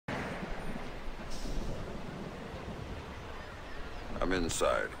I'm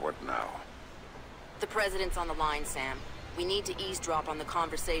inside. What now? The President's on the line, Sam. We need to eavesdrop on the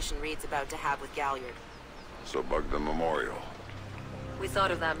conversation Reed's about to have with Galliard. So bug the memorial. We thought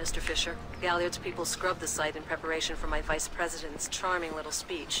of that, Mr. Fisher. Galliard's people scrubbed the site in preparation for my Vice President's charming little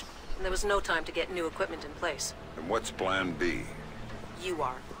speech. And there was no time to get new equipment in place. And what's plan B? You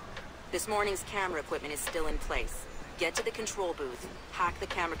are. This morning's camera equipment is still in place. Get to the control booth, hack the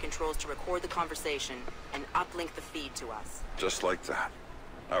camera controls to record the conversation, and uplink the feed to us. Just like that.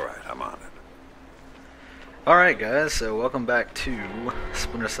 Alright, I'm on it. Alright guys, so welcome back to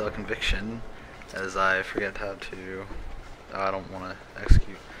Splinter Cell Conviction, as I forget how to... I don't want to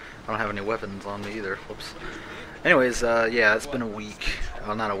execute. I don't have any weapons on me either, whoops. Anyways, yeah, it's been a week.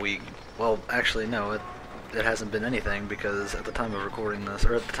 Well, not a week. Well, actually, no, it hasn't been anything, because at the time of recording this,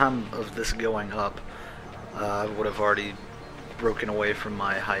 or at the time of this going up, I would have already broken away from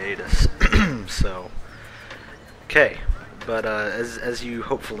my hiatus. So, okay. But as you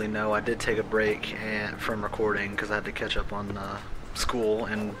hopefully know, I did take a break from recording because I had to catch up on school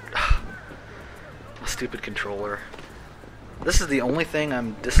and a stupid controller. This is the only thing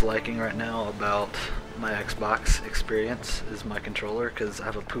I'm disliking right now about my Xbox experience is my controller, because I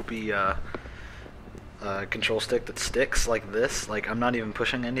have a poopy control stick that sticks like this. Like, I'm not even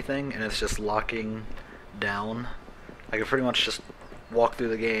pushing anything and it's just locking down. I can pretty much just walk through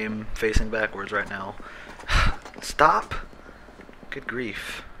the game facing backwards right now. Stop! Good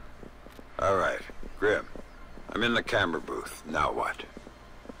grief. Alright, Grim. I'm in the camera booth. Now what?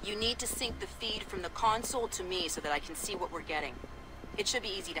 You need to sync the feed from the console to me so that I can see what we're getting. It should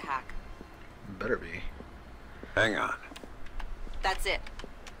be easy to hack. Better be. Hang on. That's it.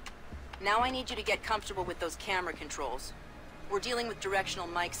 Now I need you to get comfortable with those camera controls. We're dealing with directional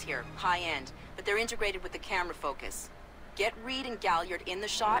mics here, high-end, but they're integrated with the camera focus. Get Reed and Galliard in the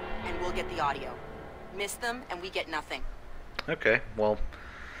shot, and we'll get the audio. Miss them, and we get nothing. Okay, well,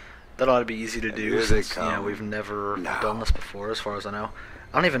 that ought to be easy to do since, you know, we've never done this before, as far as I know.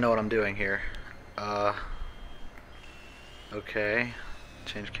 I don't even know what I'm doing here. Okay.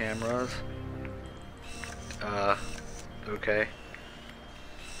 Change cameras. Okay.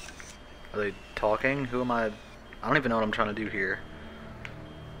 Are they talking? Who am I? I don't even know what I'm trying to do here.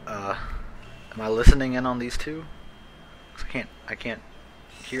 Am I listening in on these two? 'Cause I can't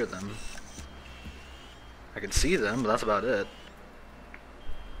hear them. I can see them, but that's about it.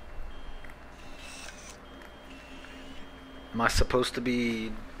 Am I supposed to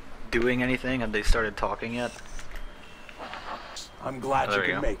be doing anything? Have they started talking yet? I'm glad you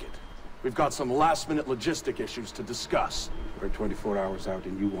can make it. We've got some last-minute logistic issues to discuss. We're 24 hours out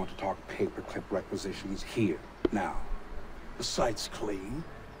and you want to talk paperclip requisitions here, now. The site's clean,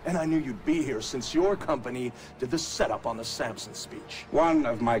 and I knew you'd be here since your company did the setup on the Samson speech. One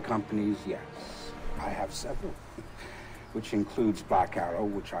of my companies, yes. I have several, which includes Black Arrow,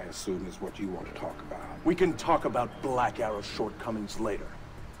 which I assume is what you want to talk about. We can talk about Black Arrow's shortcomings later.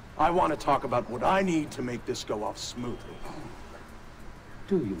 I want to talk about what I need to make this go off smoothly.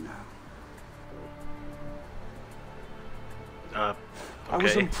 Do you now? Okay. I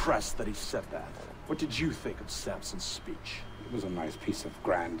was impressed that he said that. What did you think of Samson's speech? It was a nice piece of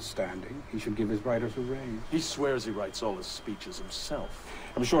grandstanding. He should give his writers a raise. He swears he writes all his speeches himself.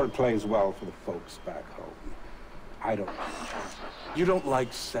 I'm sure it plays well for the folks back home. I don't... You don't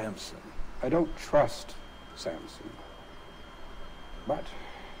like Samson? I don't trust Samson. But...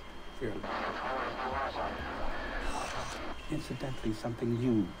 incidentally, something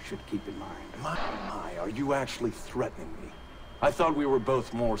you should keep in mind. My, are you actually threatening me? I thought we were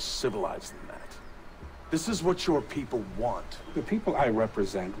both more civilized than that. This is what your people want. The people I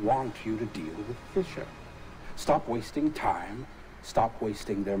represent want you to deal with Fisher. Stop wasting time. Stop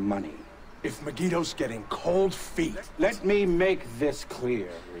wasting their money. If Megiddo's getting cold feet... Let me make this clear,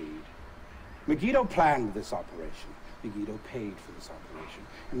 Reed. Megiddo planned this operation. Megiddo paid for this operation.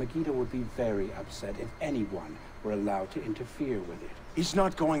 And Megiddo would be very upset if anyone were allowed to interfere with it. He's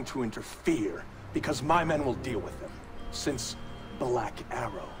not going to interfere because my men will deal with him, since Black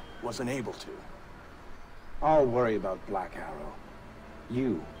Arrow wasn't able to. I'll worry about Black Arrow.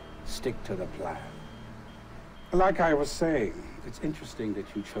 You stick to the plan. Like I was saying, it's interesting that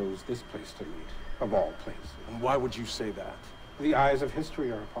you chose this place to meet, of all places. And why would you say that? The eyes of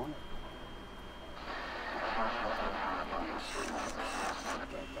history are upon it.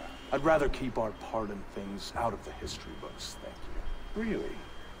 I'd rather keep our part in things out of the history books, thank you. Really?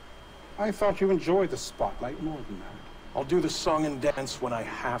 I thought you enjoyed the spotlight more than that. I'll do the song and dance when I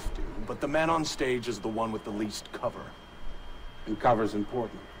have to, but the man on stage is the one with the least cover. And cover's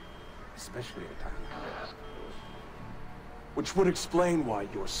important, especially at a time like this. Which would explain why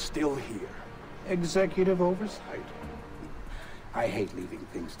you're still here. Executive oversight. I hate leaving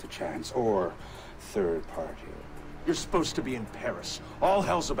things to chance or third party. You're supposed to be in Paris. All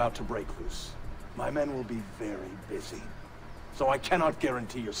hell's about to break loose. My men will be very busy, so I cannot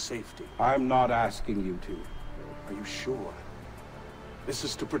guarantee your safety. I'm not asking you to. Are you sure? This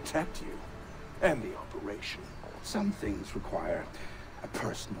is to protect you and the operation. Some things require a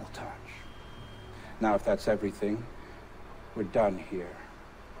personal touch. Now, if that's everything, we're done here.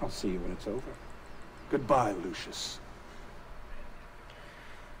 I'll see you when it's over. Goodbye, Lucius.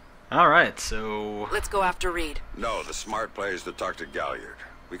 Alright, so... Let's go after Reed. No, the smart play is to talk to Galliard.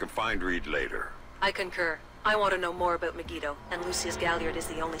 We can find Reed later. I concur. I want to know more about Megiddo, and Lucius Galliard is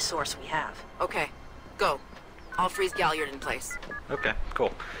the only source we have. Okay, go. I'll freeze Galliard in place. Okay,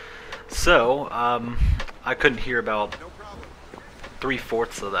 cool. So, I couldn't hear about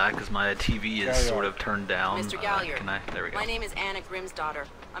 3/4 of that because my TV is sort of turned down. Mr. Galliard, Can I? There we go. my name is Anna Grimsdottir.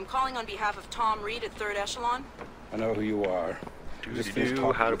 I'm calling on behalf of Tom Reed at 3rd Echelon. I know who you are. Just finished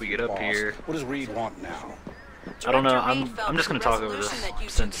talking How with did we get your up boss. here? What does Reed want now? I don't know. Director Reed I'm felt just gonna the talk over this resolution that you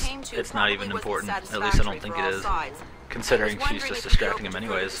two since came to it's not probably even wasn't important. At least I don't think satisfactory it for is. all sides. Considering I was she's wondering just if you'd be distracting him open to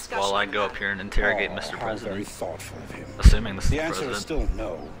further anyways discussion while I on go that. up here and interrogate Oh, Mr. how very President. thoughtful of him. Assuming this is The the answer President. is still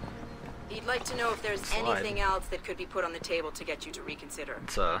no. He'd like to know if there's Slide. anything else that could be put on the table to get you to reconsider.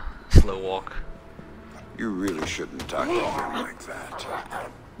 It's a slow walk. You really shouldn't talk to him like that.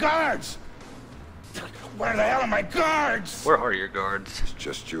 Guards! Where the hell are my guards? Where are your guards? It's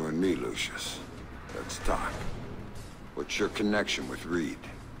just you and me, Lucius. Let's talk. What's your connection with Reed?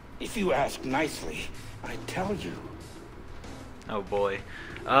 If you ask nicely, I'd tell you. Oh boy.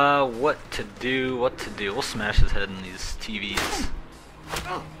 What to do? What to do? We'll smash his head in these TVs.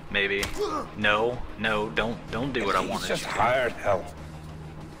 Maybe. No, don't do what I He's wanted just you to. hired help.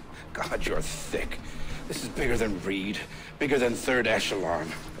 God, you're thick. This is bigger than Reed, bigger than 3rd Echelon.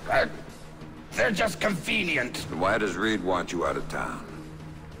 They're just convenient. Then why does Reed want you out of town?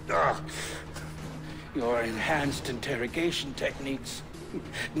 Ugh. Your enhanced interrogation techniques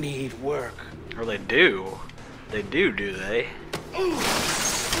need work. Or they do. They do they?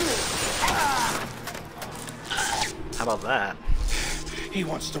 How about that? He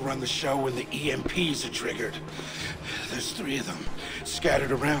wants to run the show when the EMPs are triggered. There's 3 of them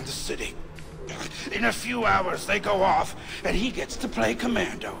scattered around the city. In a few hours, they go off, and he gets to play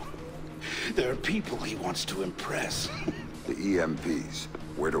commando. There are people he wants to impress. The EMPs.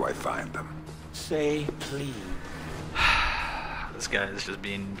 Where do I find them? Say please. This guy is just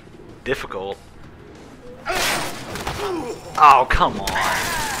being difficult. Oh, come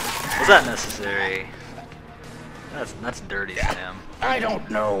on. Was that necessary? That's dirty, Sam. I don't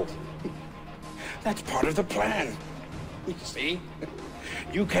know. That's part of the plan. You see?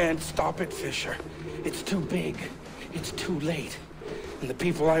 You can't stop it, Fisher. It's too big. It's too late. And the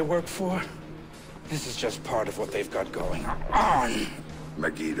people I work for, this is just part of what they've got going on.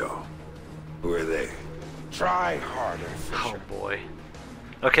 Megiddo. Who are they? Try harder, Fisher. Oh boy.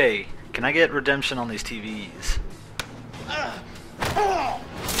 Okay, can I get redemption on these TVs?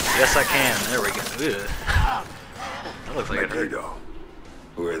 Yes, I can. There we go. Ugh. That looks like it hurt. Megiddo.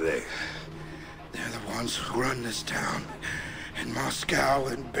 Who are they? They're the ones who run this town. In Moscow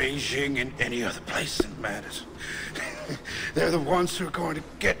and Beijing and any other place that matters. They're the ones who are going to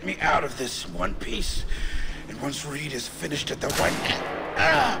get me out of this in one piece. And once Reed is finished at the White...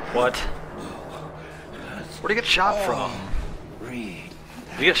 What? Where'd he get shot from? Reed.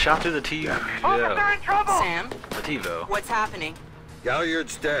 Did he get shot through the TiVo? Sam, The TiVo. what's happening?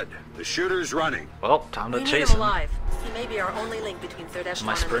 Galliard's dead. The shooter's running. Well, time to We need chase him him. alive. He may be our only link between 3rd Am Echelon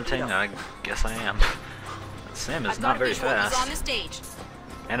I and sprinting? Megiddo. I guess I am. Sam is I've not got a very visual. He's on the fast. stage.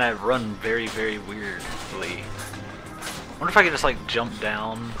 And I run very, very weirdly. I wonder if I could just like jump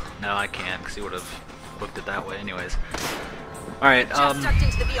down. No, I can't, because he would have looked it that way anyways. Alright, Just ducked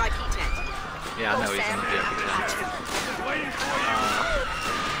into the VIP tent. yeah, I Go, know he's in Sam. the VIP tent.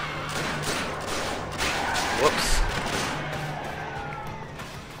 Whoops.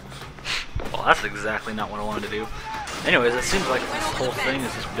 Well, that's exactly not what I wanted to do. Anyways, it seems like this whole thing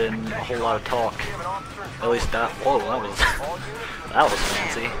has just been a whole lot of talk. At least that. Whoa, that was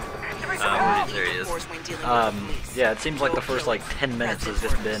fancy. There he is. Yeah, it seems like the first like 10 minutes has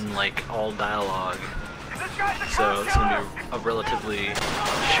just been like all dialogue. So it's gonna be a relatively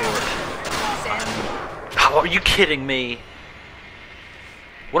short. Oh, are you kidding me?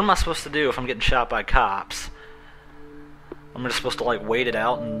 What am I supposed to do if I'm getting shot by cops? I'm just supposed to like wait it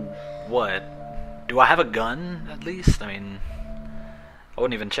out and what? Do I have a gun at least? I mean, I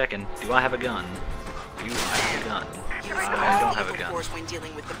wasn't even checking. Do I have a gun? Do I have a gun? I don't have a gun. Force when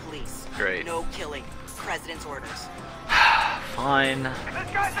dealing with the police. Great. No killing. President's orders. fine. This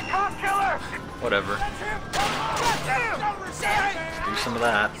guy's a cop killer! Whatever. Sam, Do some of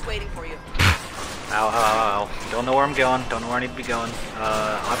that. he's waiting for you. Ow, ow, ow, ow. Don't know where I'm going. Don't know where I need to be going.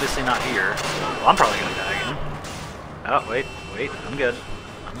 Obviously not here. Well, I'm probably gonna die again. Oh, wait. I'm good.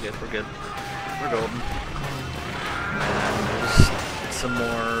 We're good. We're golden. And there's some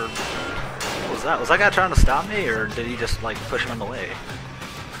more... What was that? Was that guy trying to stop me, or did he just, like, push him in the way?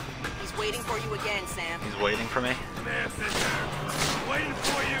 He's waiting for you again, Sam. He's waiting for me? Waiting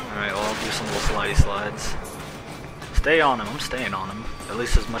for you! Alright, well, I'll do some little slidey slides. Stay on him. I'm staying on him. At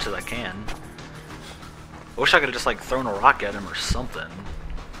least as much as I can. I wish I could have just, like, thrown a rock at him or something.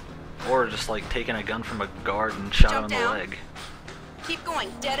 Or just, like, taken a gun from a guard and shot him in the leg. Keep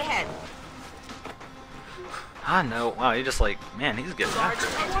going, dead ahead. I know. Wow, he just, like, man, he's getting Large after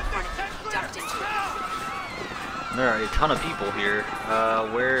it. tent in front of you. He ducked into it. There are a ton of people here.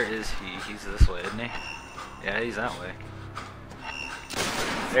 Where is he? He's this way, isn't he? Yeah, he's that way.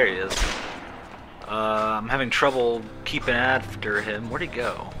 There he is. I'm having trouble keeping after him. Where'd he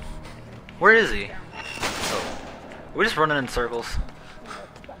go? Where is he? Oh. Are we just running in circles?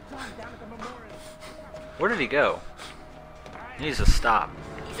 Where did he go? He needs to stop.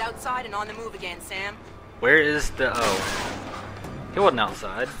 He's outside and on the move again, Sam. Where is the... Oh. He wasn't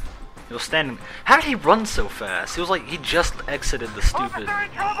outside. He was standing... How did he run so fast? He was like... He just exited the stupid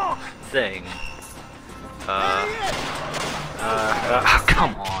thing.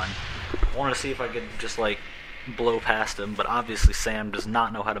 Come on. I wanted to see if I could just, like, blow past him, but obviously Sam does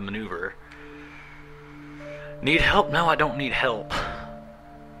not know how to maneuver. Need help? No, I don't need help.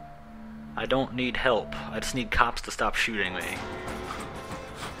 I don't need help. I just need cops to stop shooting me.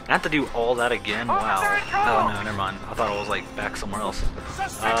 I have to do all that again? Wow. Oh no, never mind. I thought I was like back somewhere else.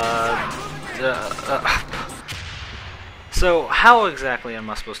 So how exactly am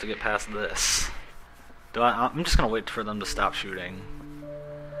I supposed to get past this? I'm just gonna wait for them to stop shooting.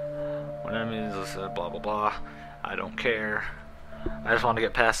 When enemies blah blah blah. I don't care. I just want to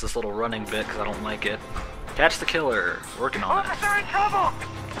get past this little running bit because I don't like it. Catch the killer. Working on it.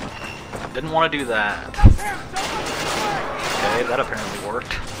 Didn't want to do that. Okay, that apparently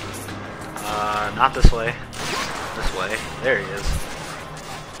worked. Not this way. This way. There he is.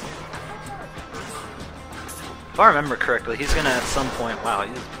 If I remember correctly, he's gonna at some point... Wow,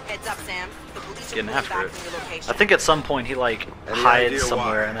 he's Heads up, Sam. The police are getting pulling after back it. from your location. I think at some point he, like, Any hides idea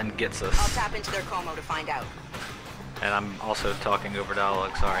somewhere why? and then gets I'll us. tap into their Como to find out. And I'm also talking over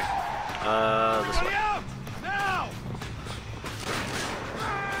dialogue, sorry. This way.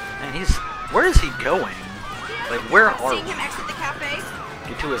 Man, he's... Where is he going? Like, where are Seeing we? him exit the cafe?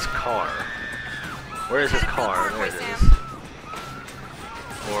 Get to his car. Where is his Headed for the car? parkway, There it Sam. is.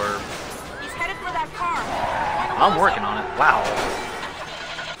 Or... He's headed for that car. I'm working on it. Wow.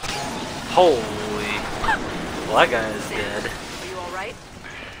 Holy. Well, that guy is dead. Are you alright?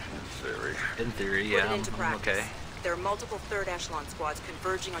 Theory. In theory, Put yeah. it into I'm practice. okay. There are multiple 3rd Echelon squads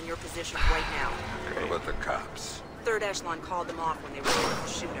converging on your position right now. What about the cops? 3rd Echelon called them off when they were able to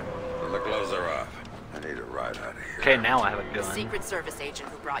shoot him. When the gloves are off, I need a ride out of here. Okay, now I have a The gun. Secret Service agent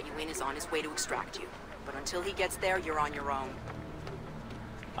who brought you in is on his way to extract you. But until he gets there, you're on your own.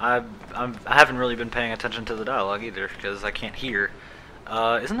 I haven't really been paying attention to the dialogue either because I can't hear.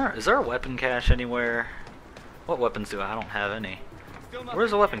 Is there a weapon cache anywhere? What weapons do I don't have any? Where's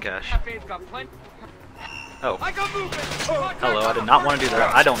the weapon cache? Oh. Hello, I did not want to do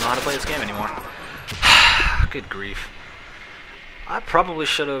that. I don't know how to play this game anymore. Good grief. I probably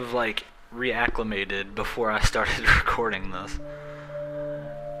should have, like, reacclimated before I started recording this.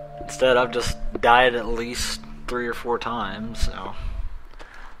 Instead, I've just died at least 3 or 4 times, so...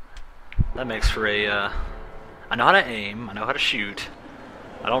 That makes for a, I know how to aim, I know how to shoot.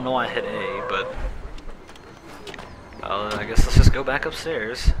 I don't know why I hit A, but... I guess let's just go back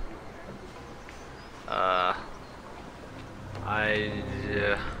upstairs.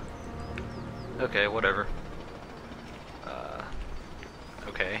 Okay, whatever.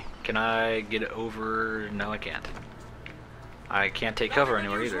 Okay, can I get over? No, I can't. I can't take cover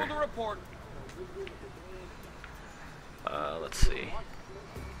anywhere either. Let's see.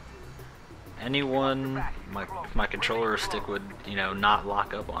 Anyone, my controller stick would, you know, not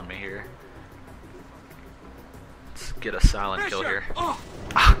lock up on me here. Let's get a silent kill here.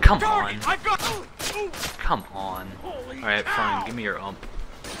 Ah, come on. Come on. Alright, fine, give me your ump.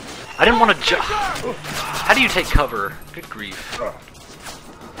 I didn't want to jump. How do you take cover? Good grief.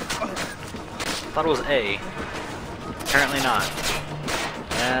 Thought it was A. Apparently not.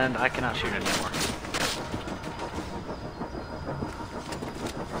 And I cannot shoot anymore.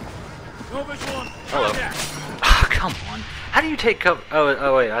 Hello. Ah, come on. How do you take cover?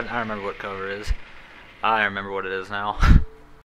 Oh wait, I remember what cover is. I remember what it is now.